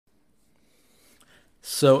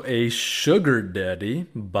So, a sugar daddy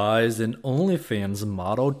buys an OnlyFans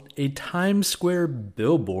model a Times Square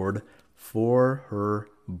billboard for her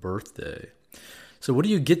birthday. So, what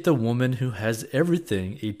do you get the woman who has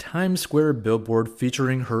everything? A Times Square billboard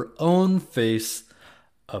featuring her own face,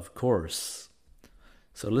 of course.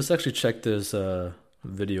 So, let's actually check this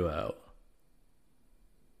video out.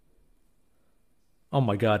 Oh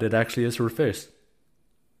my god, it actually is her face.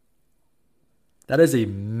 That is a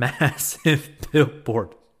massive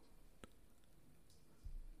billboard.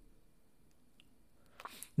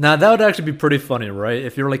 Now, that would actually be pretty funny, right?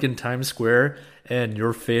 If you're like in Times Square and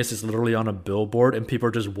your face is literally on a billboard and people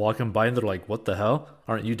are just walking by and they're like, what the hell?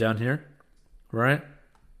 Aren't you down here? Right?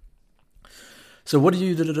 So, what do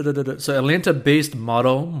you. So, Atlanta based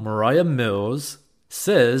model Mariah Mills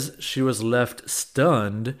says she was left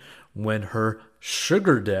stunned when her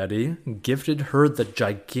sugar daddy gifted her the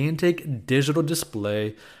gigantic digital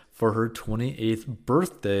display for her 28th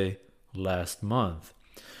birthday last month.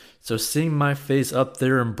 So seeing my face up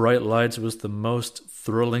there in bright lights was the most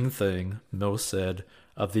thrilling thing, Mills said,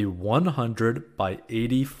 of the 100 by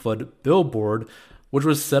 80 foot billboard, which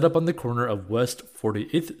was set up on the corner of West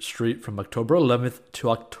 48th Street from October 11th to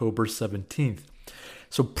October 17th.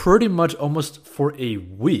 So pretty much almost for a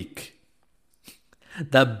week,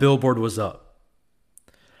 that billboard was up.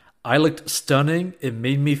 I looked stunning, it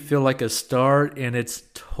made me feel like a star, and it's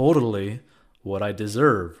totally what I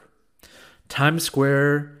deserve. Times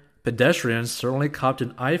Square pedestrians certainly copped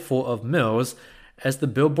an eyeful of Mills as the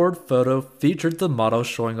billboard photo featured the model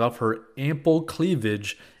showing off her ample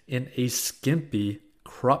cleavage in a skimpy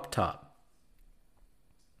crop top.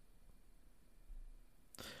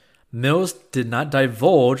 Mills did not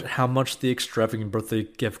divulge how much the extravagant birthday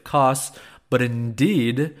gift costs, but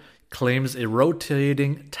indeed claims a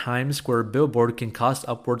rotating Times Square billboard can cost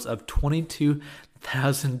upwards of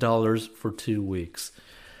 $22,000 for 2 weeks.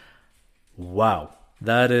 Wow,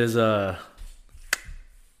 that's a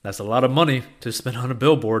lot of money to spend on a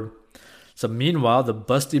billboard. So meanwhile, the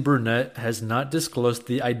busty brunette has not disclosed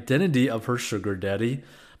the identity of her sugar daddy,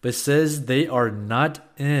 but says they are not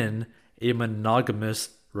in a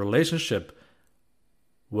monogamous relationship.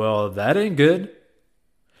 Well, that ain't good.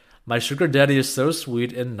 My sugar daddy is so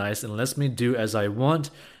sweet and nice and lets me do as I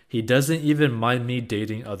want. He doesn't even mind me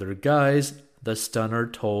dating other guys, the stunner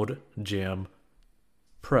told Jam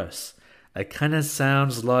Press. That kind of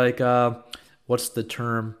sounds like, what's the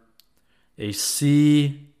term? A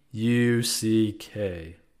CUCK.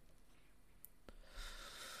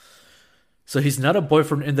 So he's not a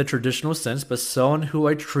boyfriend in the traditional sense, but someone who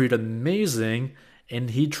I treat amazing,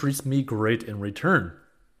 and he treats me great in return.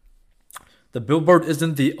 The billboard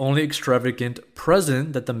isn't the only extravagant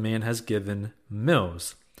present that the man has given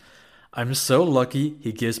Mills. I'm so lucky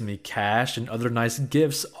he gives me cash and other nice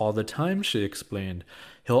gifts all the time, she explained.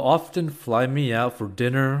 He'll often fly me out for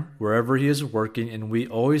dinner wherever he is working, and we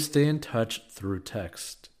always stay in touch through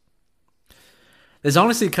text. This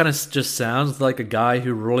honestly kind of just sounds like a guy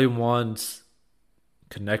who really wants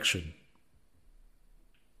connection.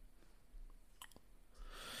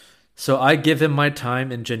 So I give him my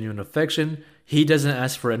time and genuine affection. He doesn't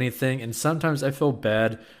ask for anything, and sometimes I feel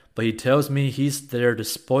bad, but he tells me he's there to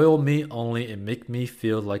spoil me only and make me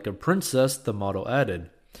feel like a princess, the model added.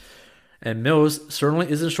 And Mills certainly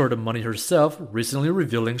isn't short of money herself, recently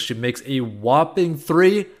revealing she makes a whopping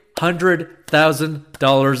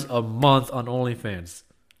 $300,000 a month on OnlyFans.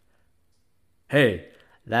 Hey,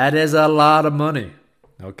 that is a lot of money.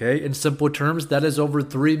 Okay, in simple terms, that is over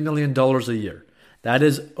 $3 million a year. That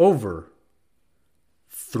is over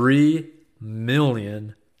 $3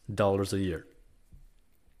 million a year.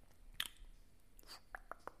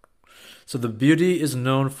 So the beauty is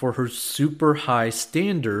known for her super high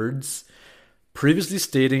standards, previously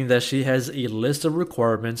stating that she has a list of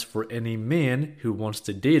requirements for any man who wants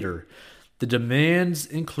to date her. The demands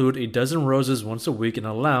include a dozen roses once a week in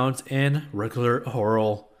a lounge and regular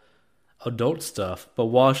oral adult stuff. But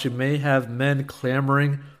while she may have men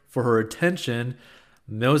clamoring for her attention,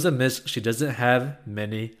 Mills admits she doesn't have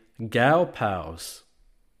many gal pals.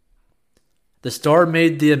 The star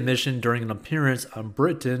made the admission during an appearance on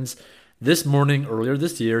Britain's This Morning earlier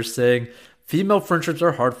this year, saying female friendships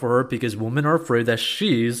are hard for her because women are afraid that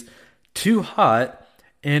she's too hot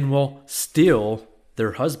and will steal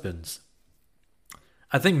their husbands.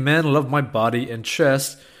 I think men love my body and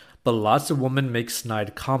chest, but lots of women make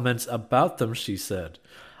snide comments about them, she said.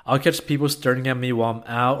 I'll catch people staring at me while I'm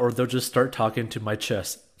out, or they'll just start talking to my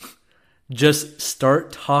chest. Just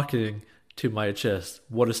start talking to my chest.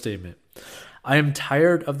 What a statement. I am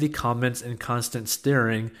tired of the comments and constant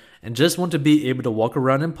staring and just want to be able to walk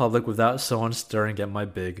around in public without someone staring at my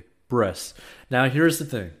big breasts. Now, here's the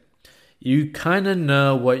thing. You kind of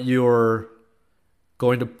know what you're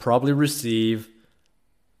going to probably receive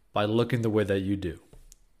by looking the way that you do.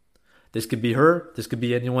 This could be her. This could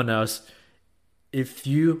be anyone else. If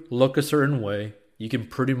you look a certain way, you can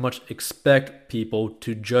pretty much expect people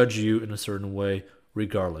to judge you in a certain way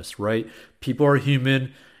regardless, right? People are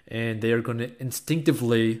human and they are going to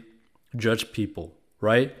instinctively judge people,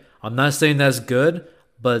 right? I'm not saying that's good,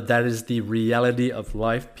 but that is the reality of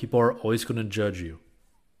life. People are always going to judge you.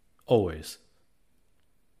 Always.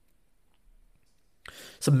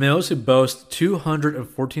 Some males who boast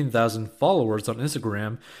 214,000 followers on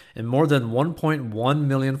Instagram and more than 1.1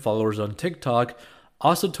 million followers on TikTok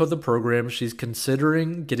also told the program she's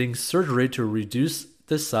considering getting surgery to reduce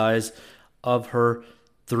the size of her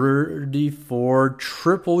 34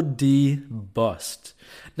 triple D bust.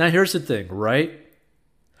 Now here's the thing, right?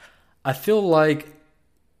 I feel like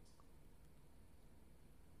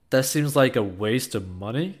that seems like a waste of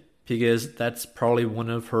money because that's probably one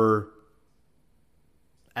of her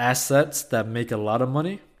assets that make a lot of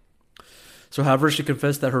money. So however, she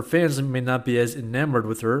confessed that her fans may not be as enamored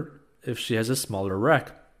with her if she has a smaller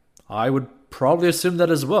rack. I would probably assume that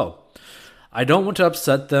as well. I don't want to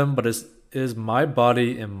upset them, but it is my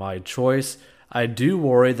body and my choice. I do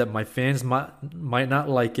worry that my fans might not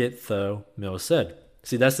like it though, Mills said.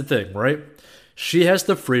 See, that's the thing, right? She has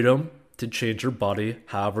the freedom to change her body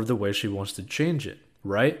however the way she wants to change it,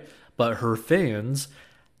 right? But her fans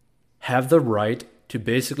have the right to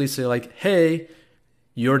basically say like, hey,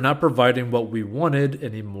 you're not providing what we wanted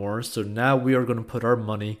anymore, so now we are going to put our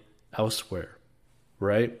money elsewhere,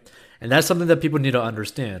 right? And that's something that people need to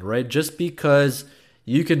understand, right? Just because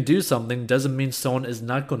you can do something doesn't mean someone is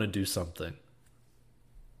not going to do something.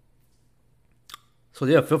 So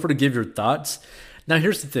yeah, feel free to give your thoughts. Now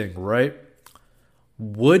here's the thing, right?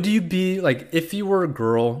 Would you be, like, if you were a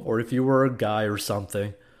girl or if you were a guy or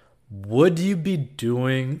something, would you be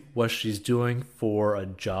doing what she's doing for a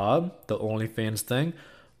job, the OnlyFans thing?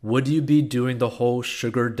 Would you be doing the whole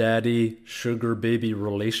sugar daddy, sugar baby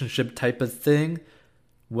relationship type of thing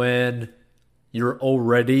when you're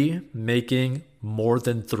already making more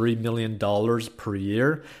than $3 million per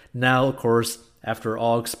year? Now, of course, after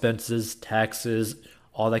all expenses, taxes,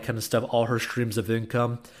 all that kind of stuff, all her streams of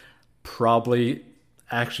income, probably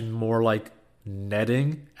actually more like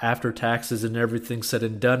netting after taxes and everything said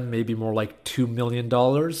and done, maybe more like $2 million.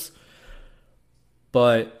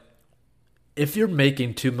 But if you're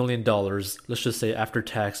making $2 million, let's just say after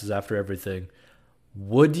taxes, after everything,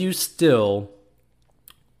 would you still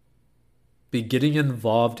be getting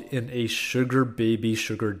involved in a sugar baby,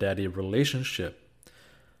 sugar daddy relationship?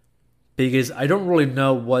 Because I don't really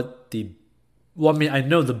know I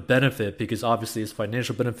know the benefit because obviously it's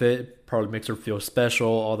financial benefit, it probably makes her feel special,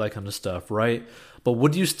 all that kind of stuff, right? But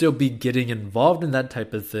would you still be getting involved in that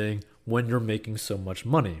type of thing when you're making so much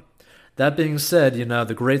money? That being said,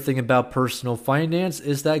 the great thing about personal finance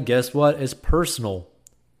is that, guess what? It's personal,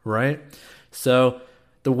 right? So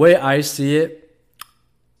the way I see it,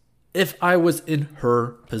 if I was in her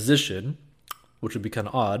position, which would be kind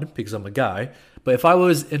of odd because I'm a guy, but if I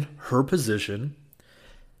was in her position,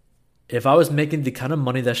 if I was making the kind of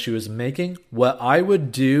money that she was making, what I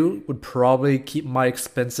would do would probably keep my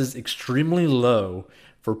expenses extremely low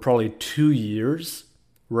for probably 2 years,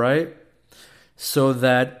 right? So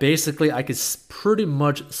that basically I could pretty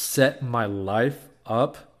much set my life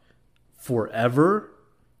up forever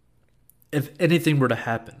if anything were to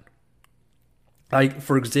happen. Like,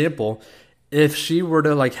 for example, if she were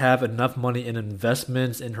to have enough money in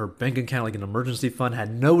investments in her bank account, like an emergency fund,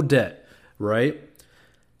 had no debt, right?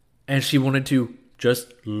 And she wanted to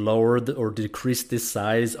just lower or decrease the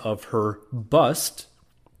size of her bust,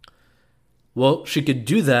 well, she could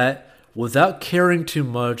do that without caring too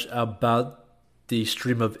much about the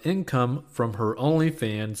stream of income from her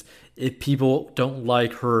OnlyFans if people don't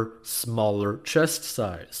like her smaller chest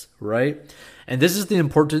size, right? And this is the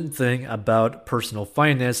important thing about personal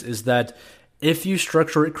finance is that if you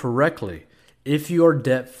structure it correctly, if you are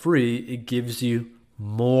debt-free, it gives you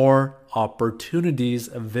more opportunities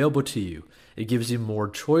available to you. It gives you more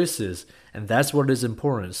choices, and that's what is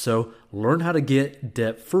important. So learn how to get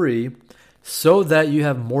debt-free so that you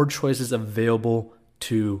have more choices available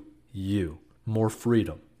to you, more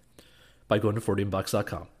freedom, by going to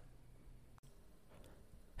 14bucks.com.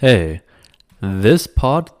 Hey, this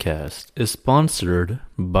podcast is sponsored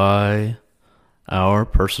by our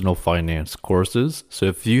personal finance courses. So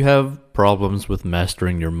if you have problems with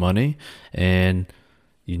mastering your money and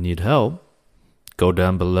you need help, go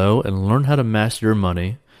down below and learn how to master your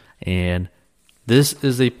money. And this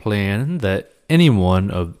is a plan that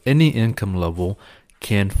anyone of any income level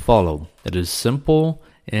can follow. It is simple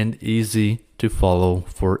and easy to follow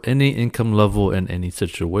for any income level and any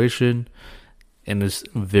situation, and is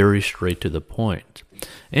very straight to the point.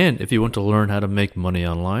 And if you want to learn how to make money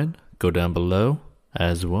online, go down below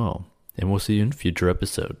as well. And we'll see you in future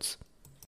episodes.